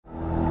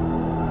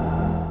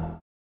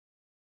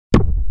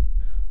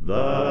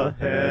The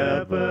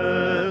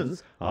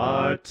heavens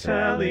are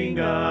telling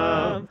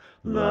of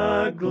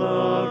the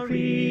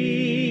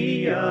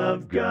glory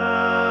of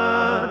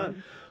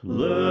God.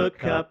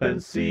 Look up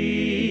and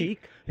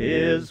seek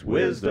His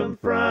wisdom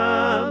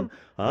from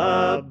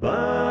above.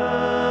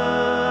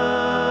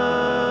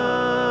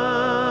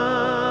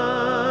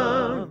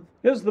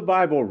 Is the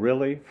Bible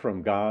really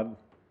from God?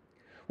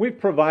 We've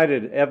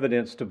provided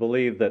evidence to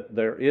believe that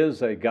there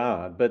is a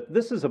God, but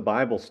this is a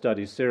Bible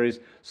study series,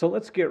 so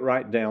let's get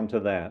right down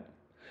to that.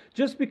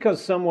 Just because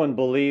someone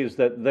believes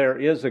that there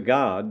is a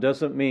God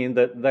doesn't mean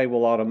that they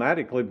will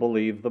automatically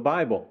believe the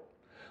Bible.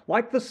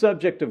 Like the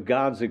subject of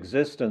God's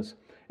existence,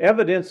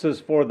 evidences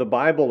for the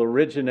Bible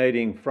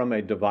originating from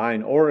a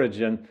divine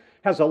origin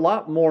has a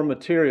lot more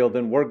material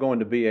than we're going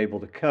to be able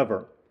to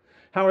cover.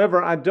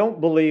 However, I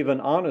don't believe an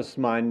honest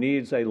mind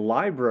needs a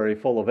library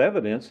full of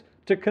evidence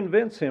to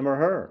convince him or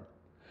her.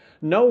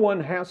 No one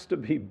has to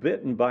be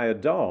bitten by a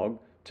dog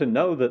to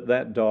know that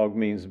that dog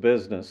means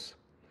business.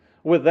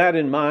 With that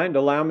in mind,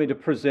 allow me to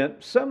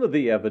present some of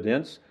the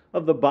evidence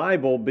of the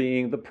Bible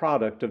being the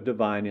product of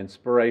divine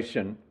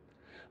inspiration.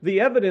 The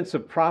evidence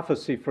of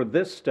prophecy for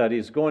this study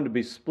is going to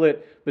be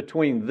split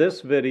between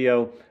this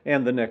video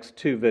and the next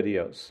two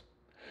videos.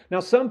 Now,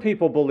 some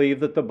people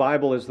believe that the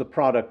Bible is the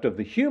product of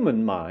the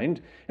human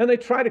mind, and they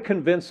try to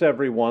convince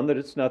everyone that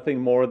it's nothing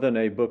more than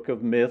a book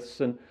of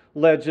myths and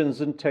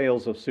legends and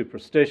tales of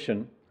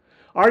superstition.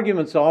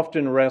 Arguments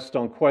often rest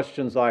on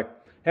questions like,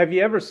 have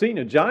you ever seen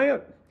a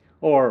giant?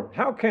 Or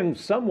how can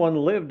someone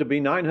live to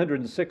be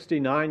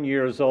 969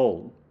 years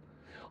old?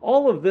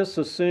 All of this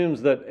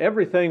assumes that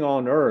everything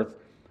on earth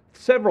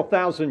several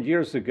thousand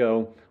years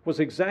ago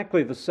was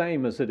exactly the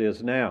same as it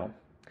is now.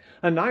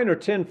 A 9 or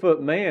 10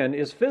 foot man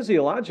is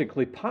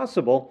physiologically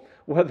possible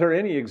whether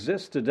any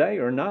exists today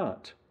or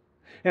not.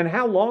 And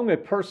how long a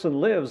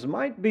person lives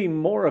might be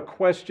more a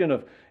question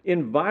of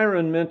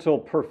environmental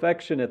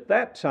perfection at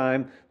that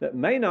time that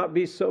may not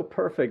be so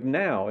perfect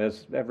now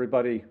as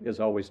everybody is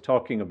always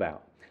talking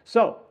about.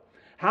 So,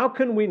 how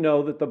can we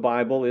know that the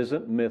Bible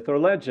isn't myth or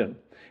legend?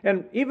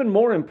 And even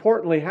more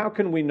importantly, how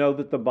can we know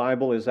that the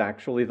Bible is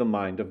actually the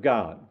mind of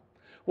God?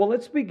 Well,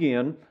 let's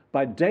begin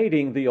by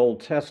dating the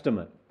Old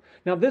Testament.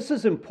 Now, this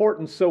is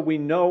important so we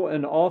know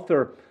an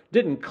author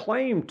didn't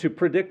claim to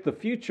predict the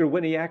future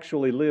when he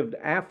actually lived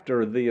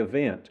after the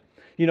event.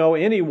 You know,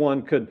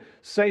 anyone could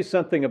say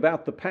something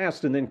about the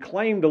past and then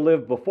claim to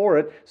live before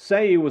it,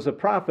 say he was a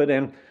prophet,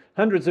 and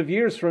hundreds of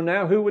years from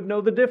now, who would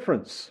know the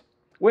difference?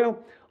 Well,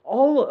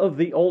 all of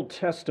the Old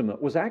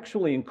Testament was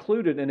actually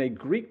included in a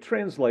Greek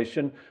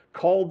translation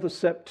called the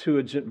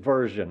Septuagint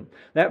version.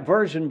 That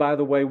version, by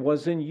the way,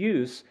 was in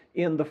use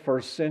in the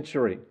first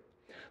century.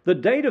 The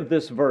date of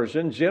this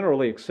version,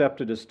 generally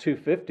accepted as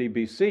 250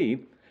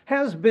 BC,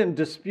 has been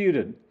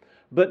disputed,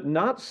 but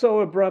not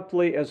so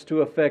abruptly as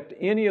to affect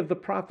any of the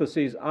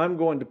prophecies I'm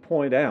going to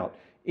point out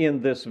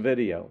in this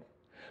video.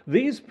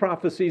 These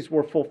prophecies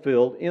were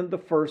fulfilled in the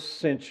first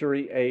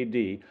century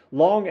AD,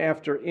 long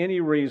after any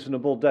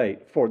reasonable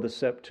date for the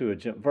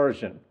Septuagint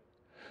version.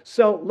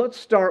 So let's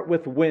start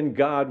with when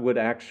God would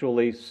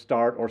actually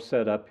start or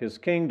set up His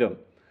kingdom.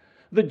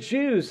 The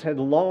Jews had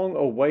long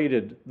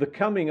awaited the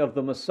coming of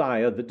the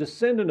Messiah, the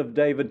descendant of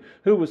David,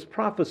 who was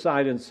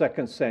prophesied in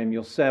 2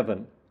 Samuel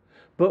 7.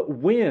 But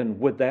when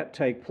would that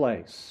take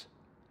place?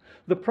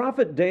 The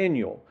prophet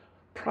Daniel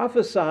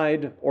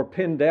prophesied or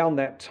pinned down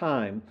that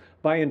time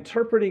by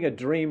interpreting a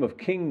dream of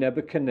King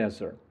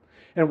Nebuchadnezzar.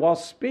 And while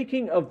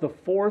speaking of the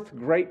fourth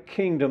great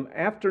kingdom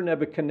after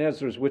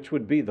Nebuchadnezzar's, which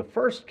would be the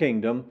first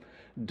kingdom,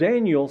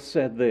 Daniel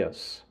said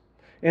this,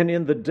 "And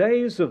in the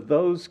days of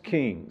those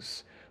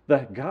kings,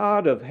 the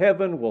God of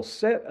heaven will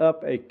set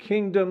up a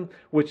kingdom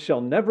which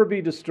shall never be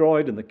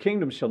destroyed, and the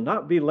kingdom shall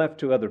not be left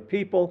to other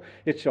people.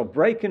 It shall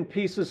break in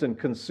pieces and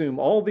consume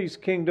all these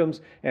kingdoms,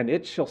 and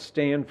it shall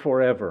stand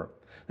forever."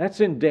 That's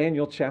in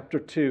Daniel chapter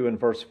 2 and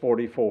verse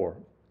 44.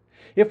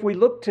 If we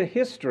look to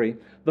history,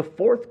 the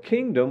fourth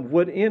kingdom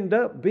would end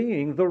up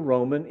being the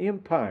Roman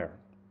Empire.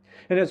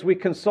 And as we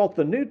consult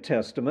the New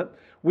Testament,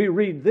 we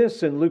read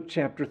this in Luke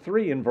chapter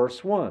 3 and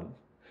verse 1.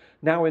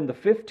 "Now in the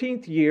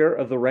 15th year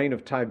of the reign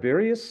of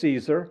Tiberius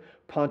Caesar,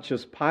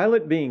 Pontius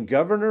Pilate being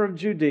governor of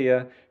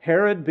Judea,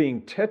 Herod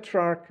being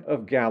tetrarch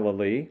of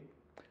Galilee,"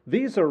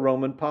 these are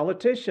Roman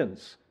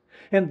politicians.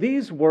 And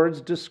these words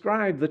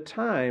describe the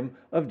time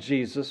of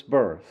Jesus'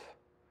 birth.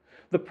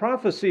 The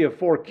prophecy of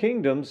four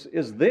kingdoms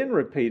is then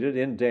repeated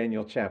in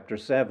Daniel chapter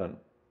 7.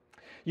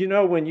 You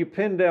know, when you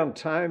pin down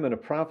time in a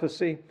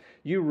prophecy,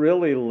 you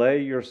really lay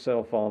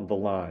yourself on the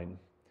line.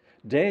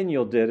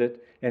 Daniel did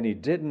it, and he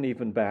didn't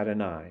even bat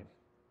an eye.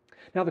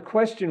 Now, the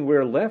question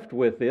we're left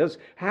with is,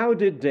 how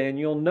did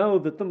Daniel know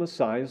that the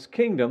Messiah's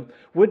kingdom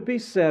would be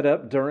set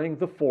up during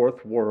the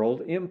Fourth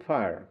World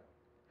Empire?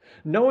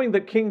 Knowing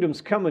that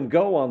kingdoms come and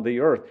go on the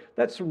earth,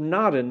 that's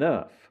not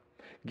enough.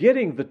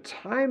 Getting the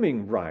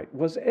timing right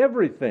was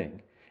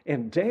everything,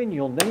 and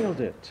Daniel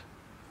nailed it.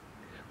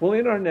 Well,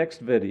 in our next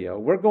video,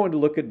 we're going to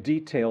look at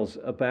details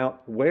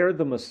about where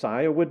the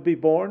Messiah would be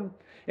born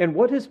and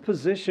what his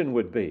position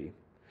would be.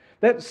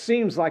 That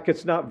seems like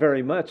it's not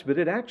very much, but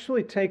it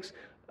actually takes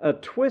a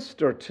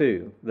twist or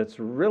two that's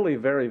really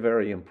very,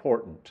 very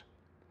important.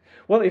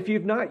 Well, if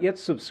you've not yet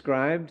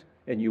subscribed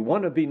and you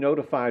want to be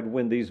notified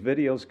when these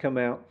videos come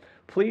out,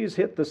 please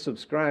hit the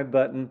subscribe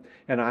button,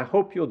 and I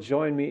hope you'll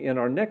join me in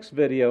our next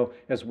video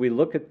as we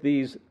look at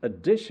these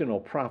additional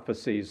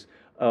prophecies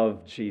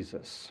of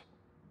Jesus.